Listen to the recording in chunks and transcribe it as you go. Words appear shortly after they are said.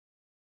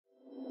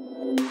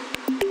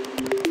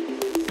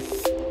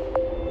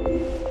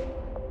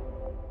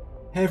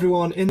Hey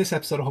everyone, in this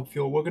episode of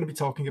HubFuel, we're going to be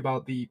talking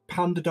about the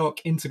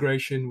Pandadoc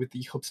integration with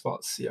the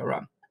HubSpot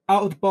CRM.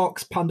 Out of the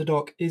box,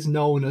 Pandadoc is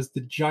known as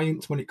the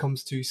giant when it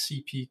comes to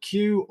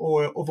CPQ,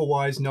 or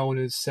otherwise known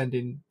as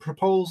sending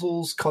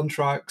proposals,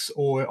 contracts,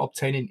 or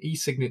obtaining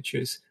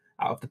e-signatures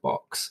out of the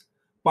box.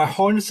 By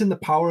harnessing the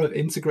power of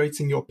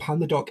integrating your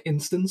Pandadoc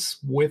instance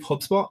with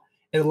HubSpot,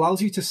 it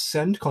allows you to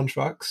send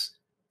contracts,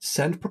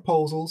 send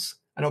proposals,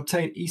 and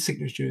obtain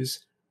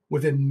e-signatures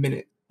within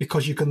minutes,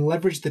 because you can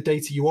leverage the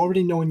data you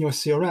already know in your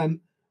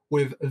CRM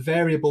with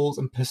variables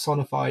and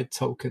personified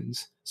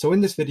tokens. So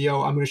in this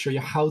video, I'm going to show you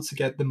how to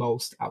get the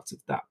most out of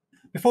that.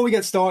 Before we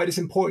get started, it's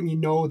important you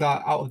know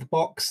that out of the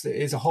box, it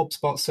is a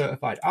HubSpot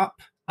certified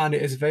app, and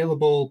it is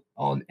available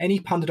on any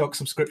Pandadoc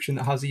subscription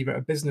that has either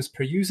a business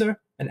per user,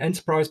 an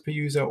enterprise per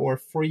user, or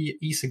free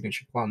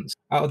e-signature plans.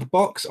 Out of the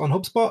box on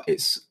HubSpot,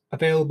 it's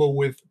available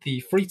with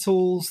the free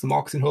tools, the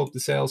Marketing Hub, the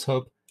Sales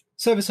Hub,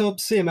 Service Hub,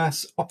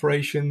 CMS,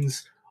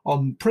 Operations,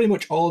 on pretty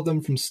much all of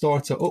them from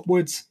starter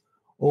upwards,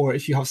 or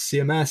if you have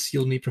CMS,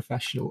 you'll need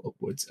professional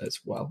upwards as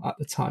well at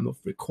the time of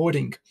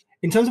recording.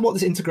 In terms of what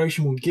this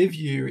integration will give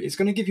you, it's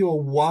going to give you a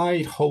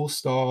wide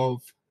host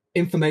of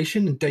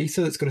information and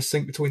data that's going to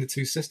sync between the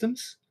two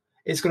systems.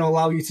 It's going to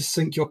allow you to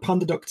sync your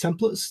Pandadoc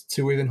templates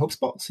to within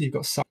HubSpot. So you've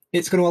got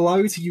it's going to allow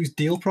you to use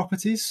deal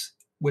properties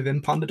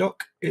within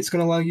Pandadoc. It's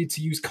going to allow you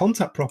to use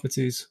contact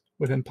properties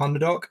within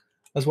Pandadoc,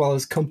 as well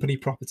as company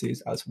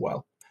properties as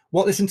well.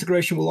 What this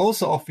integration will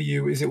also offer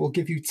you is it will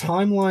give you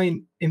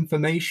timeline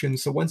information.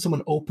 So when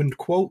someone opened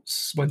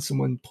quotes, when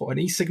someone put an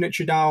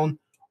e-signature down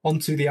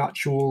onto the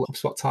actual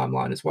HubSpot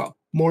timeline as well.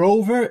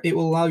 Moreover, it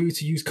will allow you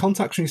to use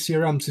contacts in your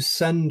CRM to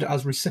send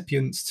as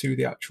recipients to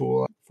the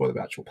actual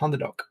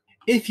Pandadoc.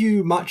 If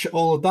you match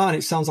all of that and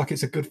it sounds like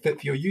it's a good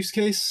fit for your use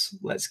case,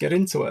 let's get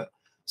into it.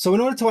 So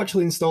in order to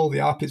actually install the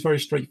app, it's very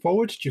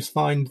straightforward. Just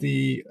find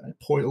the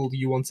portal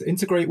you want to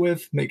integrate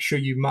with, make sure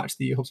you match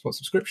the HubSpot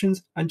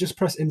subscriptions, and just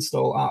press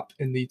install app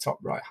in the top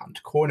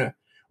right-hand corner,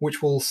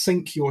 which will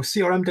sync your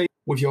CRM data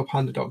with your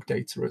Pandadoc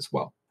data as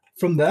well.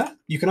 From there,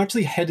 you can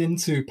actually head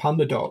into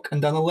Pandadoc,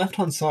 and down the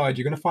left-hand side,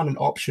 you're going to find an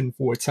option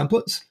for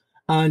templates,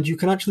 and you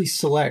can actually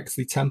select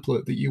the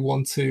template that you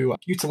want to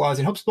utilize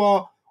in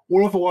HubSpot,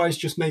 or otherwise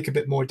just make a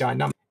bit more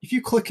dynamic. If you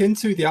click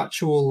into the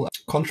actual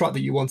contract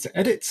that you want to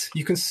edit,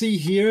 you can see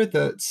here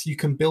that you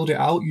can build it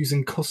out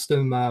using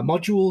custom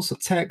modules, so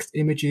text,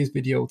 images,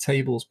 video,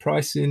 tables,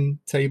 pricing,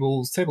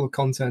 tables, table of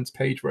contents,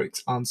 page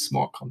breaks, and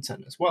smart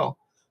content as well.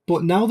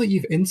 But now that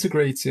you've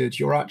integrated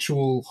your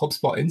actual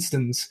HubSpot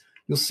instance,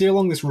 you'll see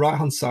along this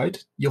right-hand side,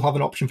 you'll have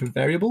an option for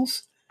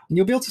variables, and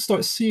you'll be able to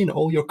start seeing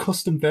all your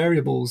custom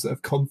variables that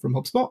have come from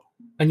HubSpot,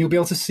 and you'll be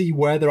able to see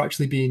where they're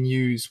actually being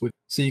used.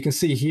 So you can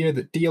see here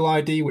that deal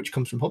ID, which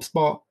comes from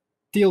HubSpot,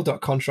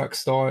 deal.contract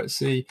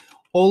see,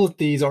 all of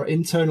these are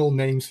internal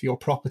names for your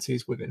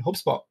properties within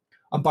HubSpot.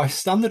 And by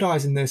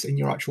standardizing this in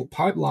your actual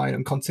pipeline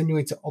and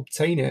continuing to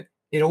obtain it,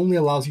 it only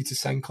allows you to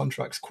send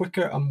contracts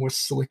quicker and more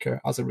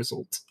slicker as a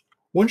result.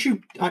 Once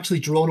you've actually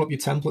drawn up your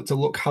template to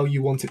look how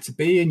you want it to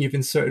be and you've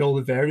inserted all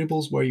the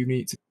variables where you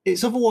need to,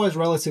 it's otherwise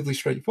relatively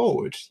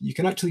straightforward. You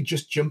can actually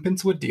just jump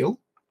into a deal,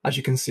 as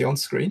you can see on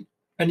screen,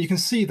 and you can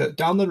see that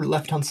down the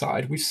left-hand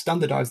side, we've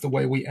standardized the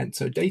way we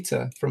enter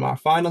data from our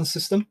finance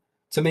system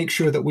to make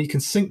sure that we can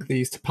sync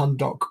these to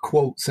Pandadoc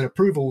quotes and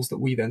approvals that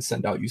we then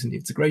send out using the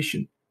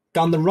integration.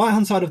 Down the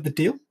right-hand side of the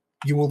deal,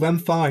 you will then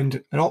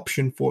find an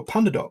option for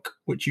Pandadoc,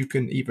 which you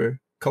can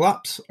either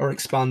collapse or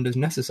expand as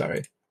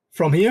necessary.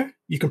 From here,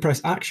 you can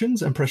press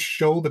Actions and press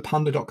Show the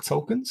Pandadoc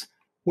tokens,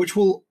 which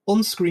will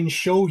on-screen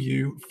show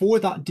you for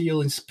that deal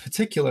in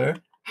particular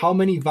how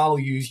many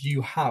values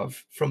you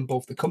have from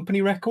both the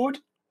company record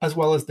as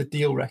well as the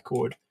deal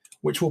record,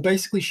 which will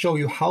basically show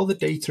you how the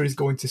data is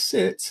going to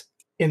sit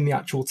in the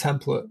actual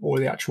template or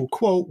the actual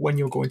quote when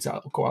you're going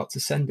to go out to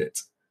send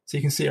it. So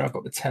you can see here I've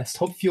got the test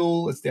hub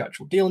fuel as the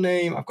actual deal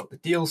name, I've got the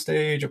deal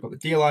stage, I've got the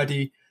deal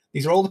ID.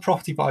 These are all the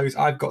property values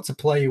I've got to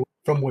play with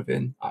from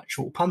within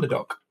actual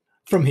Pandadoc.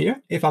 From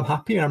here, if I'm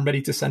happy and I'm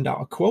ready to send out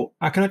a quote,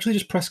 I can actually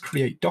just press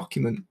create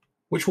document,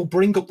 which will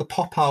bring up the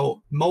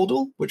pop-out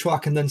modal, which I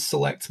can then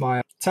select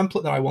my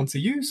template that I want to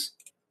use,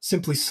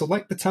 simply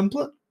select the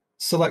template,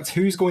 select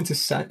who's going to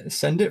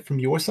send it from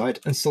your side,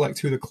 and select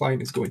who the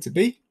client is going to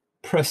be.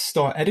 Press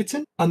start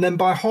editing, and then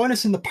by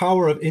harnessing the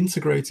power of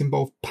integrating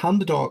both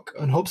Pandadoc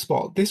and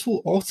HubSpot, this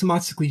will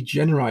automatically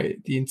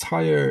generate the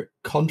entire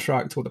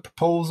contract or the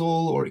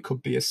proposal, or it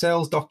could be a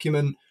sales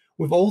document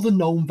with all the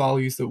known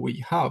values that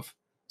we have.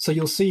 So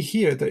you'll see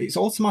here that it's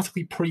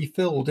automatically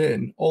pre-filled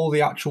in all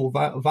the actual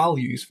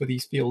values for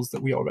these fields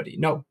that we already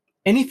know.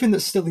 Anything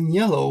that's still in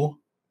yellow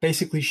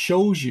basically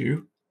shows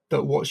you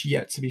that what's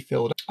yet to be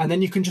filled. And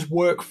then you can just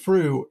work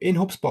through in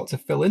HubSpot to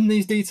fill in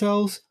these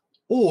details,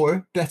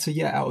 or better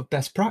yet, out of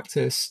best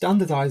practice,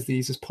 standardize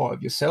these as part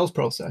of your sales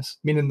process,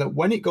 meaning that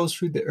when it goes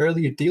through the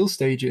earlier deal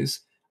stages,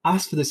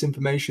 ask for this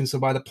information. So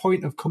by the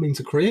point of coming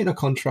to creating a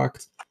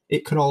contract,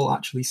 it can all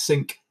actually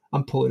sync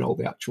and pull in all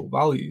the actual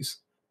values.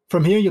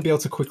 From here, you'll be able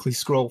to quickly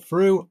scroll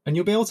through and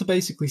you'll be able to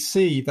basically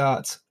see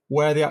that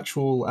where the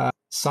actual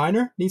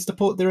signer needs to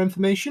put their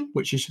information,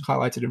 which is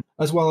highlighted,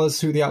 as well as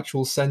who the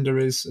actual sender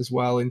is as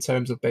well, in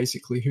terms of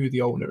basically who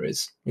the owner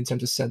is in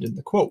terms of sending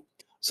the quote.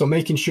 So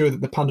making sure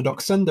that the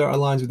Pandadoc sender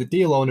aligns with the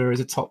deal owner is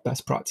a top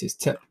best practice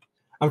tip.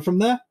 And from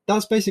there,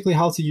 that's basically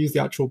how to use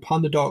the actual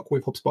Pandadoc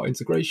with HubSpot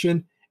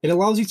integration. It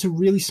allows you to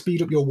really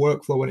speed up your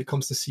workflow when it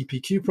comes to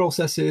CPQ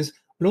processes,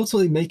 and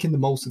ultimately making the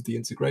most of the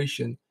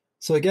integration.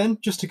 So again,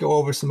 just to go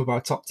over some of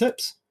our top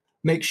tips,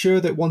 make sure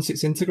that once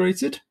it's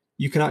integrated,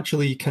 you can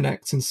actually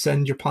connect and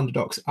send your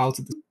Pandadocs out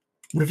of the...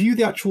 Review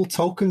the actual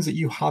tokens that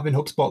you have in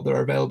HubSpot that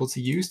are available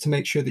to use to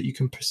make sure that you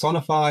can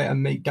personify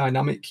and make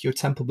dynamic your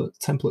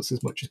templates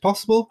as much as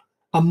possible.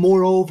 And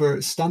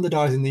moreover,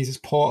 standardizing these as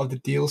part of the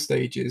deal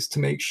stages to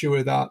make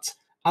sure that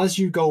as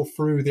you go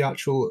through the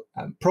actual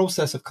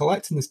process of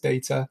collecting this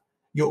data,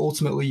 you're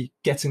ultimately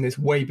getting this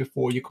way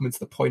before you come into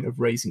the point of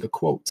raising a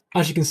quote.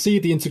 As you can see,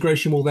 the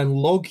integration will then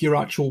log your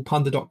actual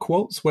Pandadoc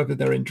quotes, whether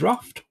they're in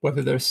draft,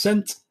 whether they're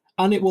sent,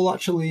 and it will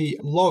actually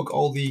log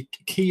all the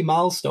key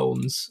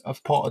milestones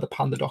of part of the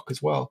Pandadoc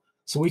as well.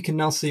 So we can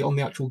now see on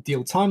the actual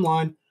deal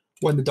timeline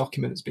when the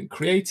document has been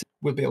created.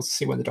 We'll be able to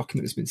see when the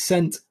document has been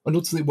sent, and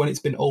ultimately when it's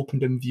been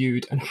opened and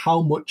viewed, and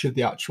how much of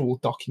the actual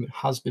document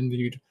has been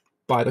viewed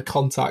by the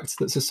contact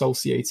that's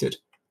associated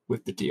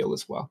with the deal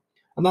as well.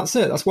 And that's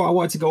it. That's what I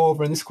wanted to go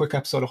over in this quick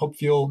episode of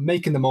HubFuel,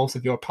 making the most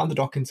of your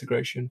Pandadoc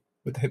integration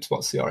with the HubSpot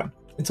CRM.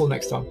 Until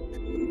next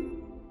time.